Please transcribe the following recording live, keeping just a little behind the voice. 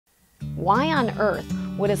Why on earth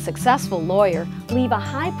would a successful lawyer leave a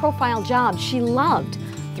high-profile job she loved,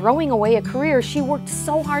 throwing away a career she worked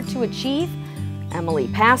so hard to achieve? Emily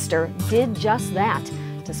Pastor did just that,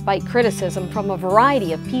 despite criticism from a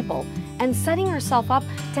variety of people, and setting herself up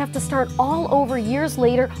to have to start all over years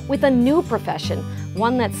later with a new profession,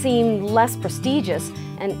 one that seemed less prestigious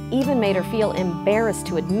and even made her feel embarrassed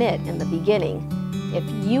to admit in the beginning. If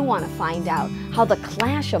you want to find out how the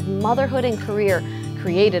clash of motherhood and career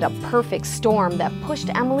created a perfect storm that pushed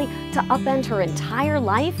Emily to upend her entire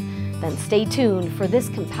life, then stay tuned for this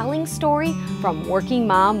compelling story from Working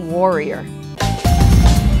Mom Warrior.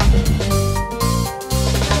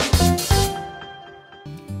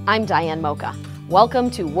 I'm Diane Mocha. Welcome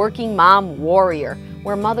to Working Mom Warrior,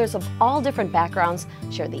 where mothers of all different backgrounds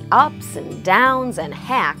share the ups and downs and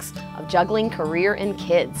hacks of juggling career and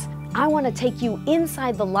kids. I want to take you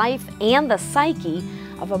inside the life and the psyche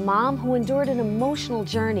of a mom who endured an emotional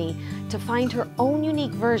journey to find her own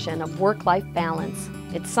unique version of work-life balance.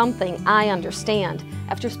 It's something I understand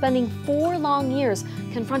after spending 4 long years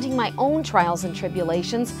confronting my own trials and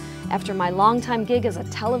tribulations after my longtime gig as a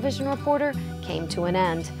television reporter came to an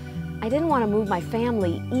end. I didn't want to move my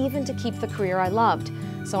family even to keep the career I loved,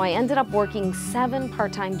 so I ended up working 7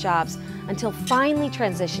 part-time jobs until finally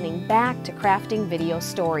transitioning back to crafting video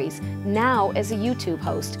stories, now as a YouTube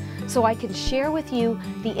host, so I can share with you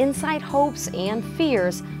the inside hopes and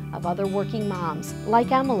fears of other working moms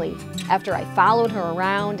like Emily. After I followed her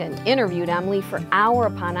around and interviewed Emily for hour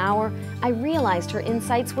upon hour, I realized her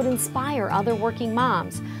insights would inspire other working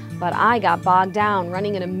moms. But I got bogged down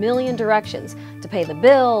running in a million directions to pay the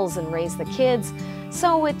bills and raise the kids,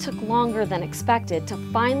 so it took longer than expected to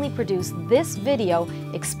finally produce this video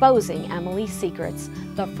exposing Emily's secrets,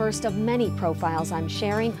 the first of many profiles I'm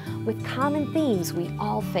sharing with common themes we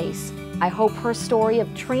all face. I hope her story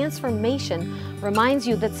of transformation reminds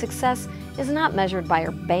you that success is not measured by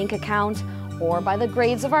our bank account, or by the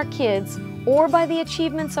grades of our kids, or by the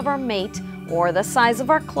achievements of our mate, or the size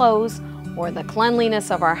of our clothes, or the cleanliness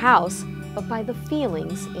of our house, but by the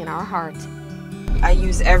feelings in our heart. I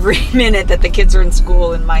use every minute that the kids are in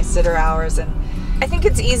school in my sitter hours, and I think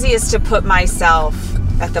it's easiest to put myself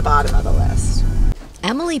at the bottom of the list.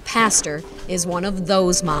 Emily Pastor is one of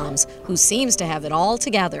those moms who seems to have it all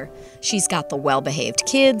together. She's got the well-behaved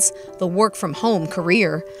kids, the work-from-home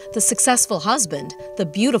career, the successful husband, the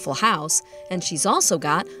beautiful house, and she's also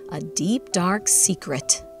got a deep, dark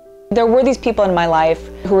secret. There were these people in my life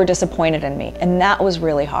who were disappointed in me, and that was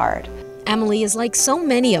really hard. Emily is like so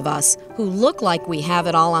many of us who look like we have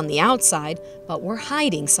it all on the outside, but we're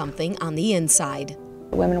hiding something on the inside.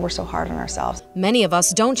 Women were so hard on ourselves. Many of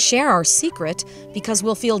us don't share our secret because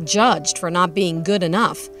we'll feel judged for not being good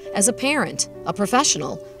enough as a parent, a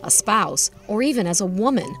professional, a spouse, or even as a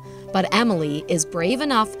woman. But Emily is brave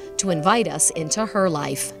enough to invite us into her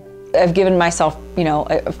life. I've given myself,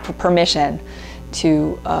 permission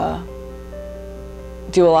to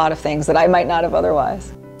do a lot of things that I might not have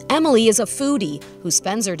otherwise. Emily is a foodie who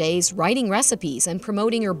spends her days writing recipes and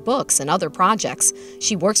promoting her books and other projects.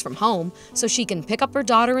 She works from home so she can pick up her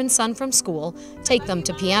daughter and son from school, take them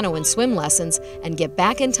to piano and swim lessons, and get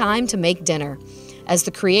back in time to make dinner. As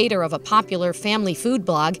the creator of a popular family food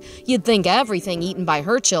blog, you'd think everything eaten by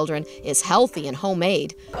her children is healthy and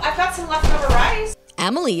homemade. I've got some leftover rice.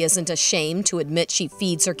 Emily isn't ashamed to admit she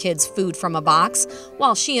feeds her kids food from a box,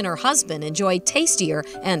 while she and her husband enjoy tastier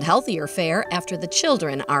and healthier fare after the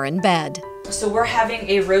children are in bed. So we're having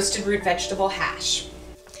a roasted root vegetable hash.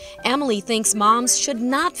 Emily thinks moms should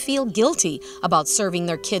not feel guilty about serving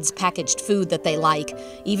their kids packaged food that they like,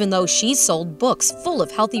 even though she's sold books full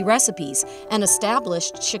of healthy recipes and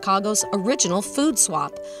established Chicago's original Food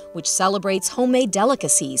Swap, which celebrates homemade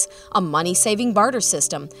delicacies, a money-saving barter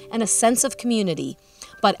system, and a sense of community.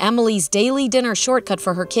 But Emily's daily dinner shortcut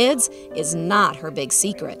for her kids is not her big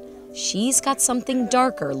secret. She's got something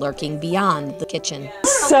darker lurking beyond the kitchen.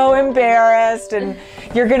 So embarrassed, and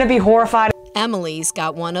you're gonna be horrified. Emily's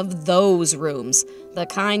got one of those rooms, the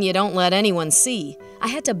kind you don't let anyone see. I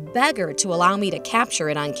had to beg her to allow me to capture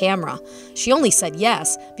it on camera. She only said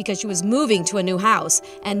yes because she was moving to a new house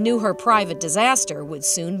and knew her private disaster would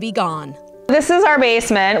soon be gone. This is our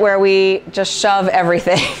basement where we just shove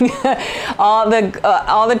everything. all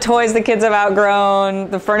the toys the kids have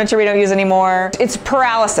outgrown, the furniture we don't use anymore. It's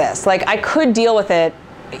paralysis. Like, I could deal with it,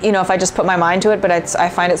 if I just put my mind to it, but I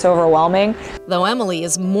find it so overwhelming. Though Emily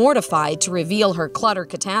is mortified to reveal her clutter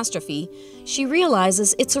catastrophe, she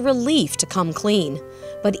realizes it's a relief to come clean.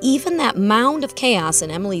 But even that mound of chaos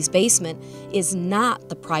in Emily's basement is not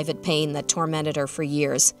the private pain that tormented her for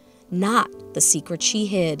years. not the secret she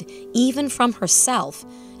hid, even from herself,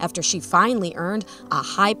 after she finally earned a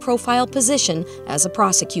high-profile position as a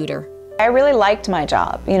prosecutor. I really liked my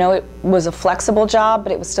job. You know, it was a flexible job,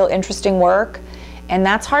 but it was still interesting work, and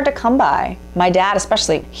that's hard to come by. My dad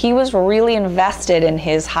especially, he was really invested in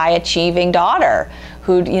his high-achieving daughter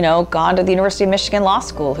who'd, you know, gone to the University of Michigan Law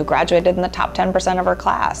School, who graduated in the top 10% of her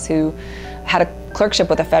class, who had a clerkship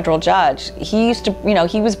with a federal judge. He used to, you know,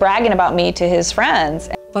 he was bragging about me to his friends.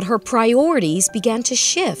 But her priorities began to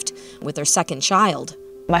shift with her second child.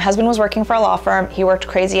 My husband was working for a law firm. He worked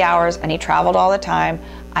crazy hours and he traveled all the time.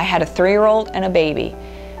 I had a 3-year-old and a baby.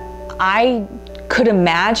 I could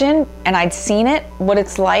imagine, and I'd seen it, what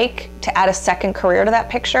it's like to add a second career to that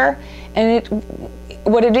picture. And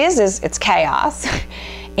what it is it's chaos.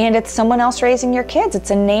 And it's someone else raising your kids.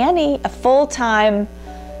 It's a nanny, a full-time,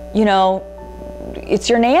 you know, it's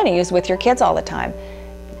your nanny who's with your kids all the time.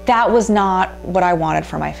 That was not what I wanted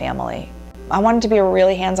for my family. I wanted to be a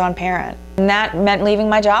really hands-on parent. And that meant leaving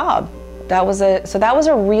my job. So that was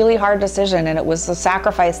a really hard decision, and it was a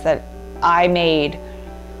sacrifice that I made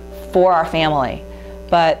for our family.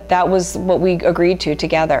 But that was what we agreed to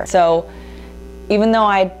together. So even though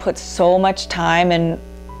I'd put so much time and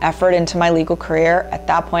effort into my legal career, at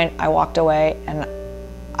that point I walked away and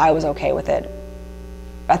I was okay with it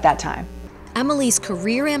at that time. Emily's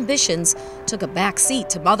career ambitions took a back seat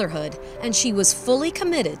to motherhood, and she was fully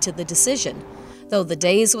committed to the decision. Though the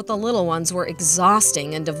days with the little ones were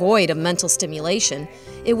exhausting and devoid of mental stimulation,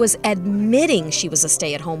 it was admitting she was a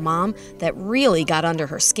stay-at-home mom that really got under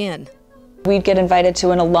her skin. We'd get invited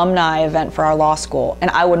to an alumni event for our law school,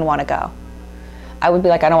 and I wouldn't want to go. I would be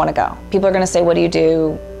like, I don't want to go. People are going to say, what do you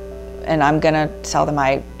do? And I'm going to tell them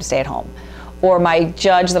I stay at home. Or my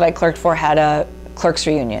judge that I clerked for had a clerk's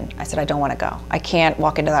reunion. I said, I don't want to go. I can't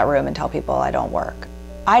walk into that room and tell people I don't work.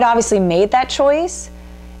 I'd obviously made that choice,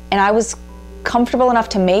 and I was comfortable enough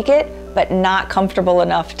to make it, but not comfortable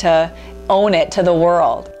enough to own it to the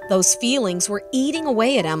world. Those feelings were eating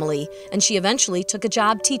away at Emily, and she eventually took a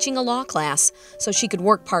job teaching a law class so she could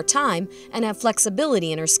work part-time and have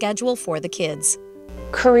flexibility in her schedule for the kids.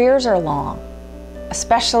 Careers are long,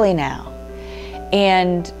 especially now.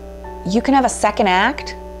 And you can have a second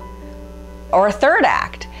act or a third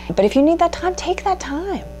act. But if you need that time, take that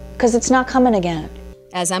time, because it's not coming again.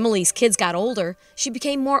 As Emily's kids got older, she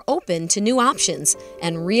became more open to new options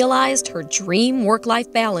and realized her dream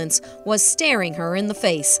work-life balance was staring her in the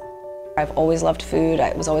face. I've always loved food.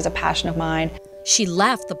 It was always a passion of mine. She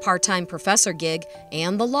left the part-time professor gig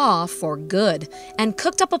and the law for good and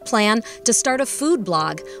cooked up a plan to start a food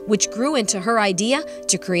blog, which grew into her idea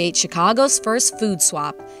to create Chicago's first food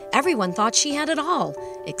swap. Everyone thought she had it all,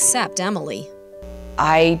 except Emily.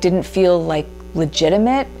 I didn't feel like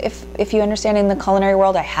legitimate, if you understand, in the culinary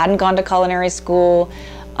world. I hadn't gone to culinary school.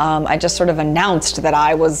 I just sort of announced that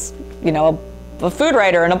I was, you know, a food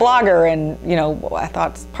writer and a blogger, and, you know,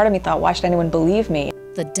 part of me thought, why should anyone believe me?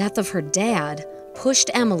 The death of her dad pushed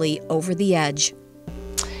Emily over the edge.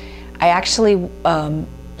 I actually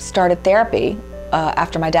started therapy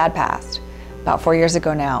after my dad passed, about 4 years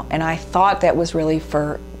ago now, and I thought that was really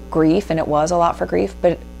for grief, and it was a lot for grief,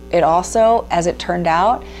 but it also, as it turned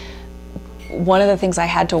out, one of the things I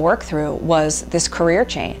had to work through was this career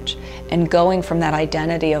change, and going from that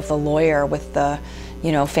identity of the lawyer with the,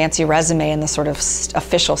 you know, fancy resume and the sort of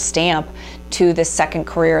official stamp to this second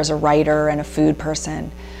career as a writer and a food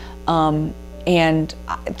person. And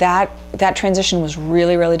that transition was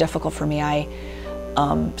really, really difficult for me.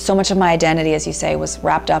 So much of my identity, as you say, was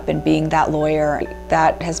wrapped up in being that lawyer.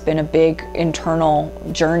 That has been a big internal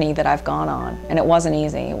journey that I've gone on, and it wasn't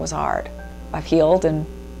easy. It was hard. I've healed, and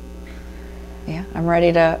yeah, I'm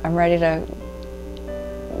ready to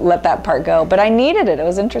let that part go. But I needed it. It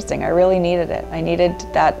was interesting. I really needed it. I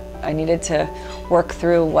needed to work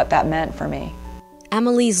through what that meant for me.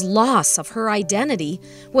 Emily's loss of her identity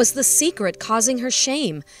was the secret causing her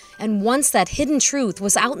shame, and once that hidden truth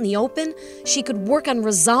was out in the open, she could work on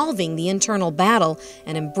resolving the internal battle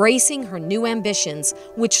and embracing her new ambitions,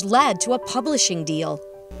 which led to a publishing deal.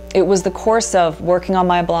 It was the course of working on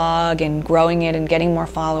my blog and growing it and getting more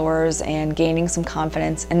followers and gaining some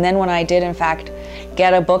confidence. And then when I did, in fact,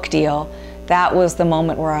 get a book deal, that was the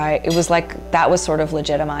moment where it was like that was sort of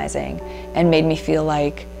legitimizing and made me feel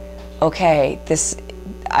like, okay, this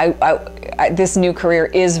new career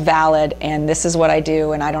is valid, and this is what I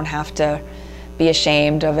do, and I don't have to be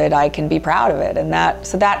ashamed of it. I can be proud of it. And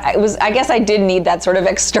I guess I did need that sort of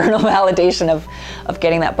external validation of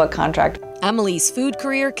getting that book contract. Emily's food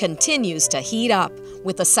career continues to heat up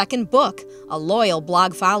with a second book, a loyal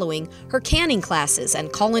blog following, her canning classes,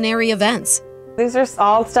 and culinary events. These are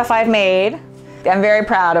all stuff I've made. I'm very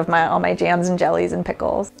proud of all my jams and jellies and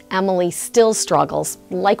pickles. Emily still struggles,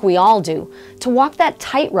 like we all do, to walk that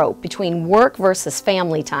tightrope between work versus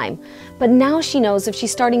family time. But now she knows if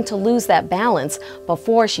she's starting to lose that balance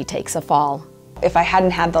before she takes a fall. If I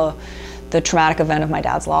hadn't had the traumatic event of my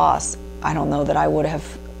dad's loss, I don't know that I would have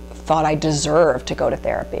thought I deserved to go to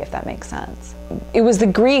therapy, if that makes sense. It was the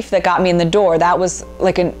grief that got me in the door. That was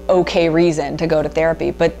like an okay reason to go to therapy,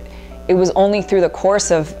 but it was only through the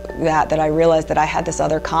course of that I realized that I had this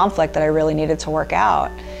other conflict that I really needed to work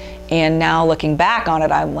out. And now looking back on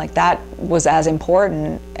it, I'm like, that was as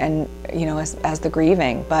important and, you know, as the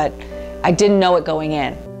grieving, but I didn't know it going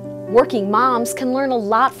in. Working moms can learn a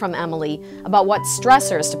lot from Emily about what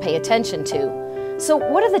stressors to pay attention to. So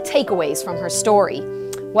what are the takeaways from her story?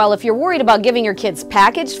 Well, if you're worried about giving your kids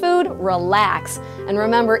packaged food, relax. And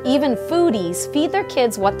remember, even foodies feed their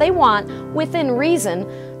kids what they want within reason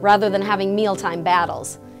rather than having mealtime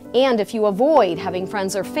battles. And if you avoid having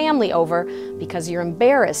friends or family over because you're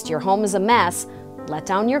embarrassed your home is a mess, let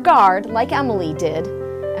down your guard like Emily did.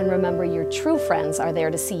 And remember, your true friends are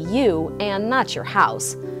there to see you and not your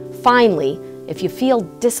house. Finally, if you feel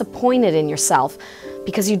disappointed in yourself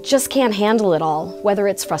because you just can't handle it all, whether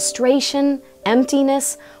it's frustration,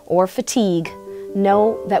 emptiness, or fatigue,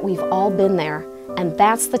 know that we've all been there, and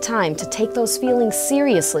that's the time to take those feelings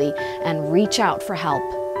seriously and reach out for help.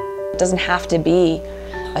 It doesn't have to be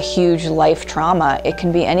a huge life trauma. It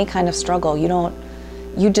can be any kind of struggle.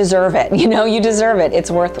 You deserve it. You know, you deserve it. It's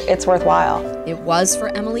worthwhile. It was for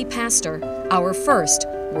Emily Pastor, our first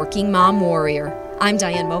Working Mom Warrior. I'm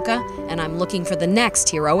Diane Mocha, and I'm looking for the next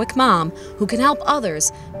heroic mom who can help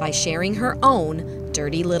others by sharing her own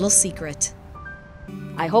dirty little secret.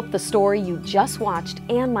 I hope the story you just watched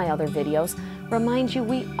and my other videos remind you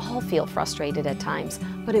we all feel frustrated at times,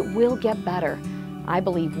 but it will get better. I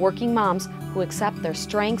believe working moms who accept their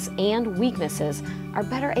strengths and weaknesses are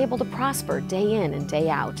better able to prosper day in and day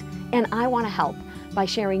out. And I want to help by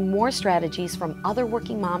sharing more strategies from other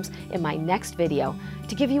working moms in my next video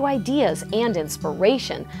to give you ideas and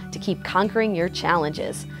inspiration to keep conquering your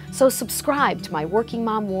challenges. So subscribe to my Working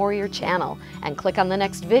Mom Warrior channel and click on the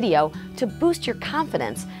next video to boost your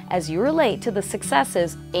confidence as you relate to the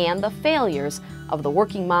successes and the failures of the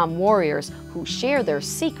working mom warriors who share their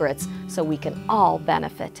secrets so we can all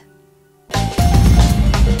benefit.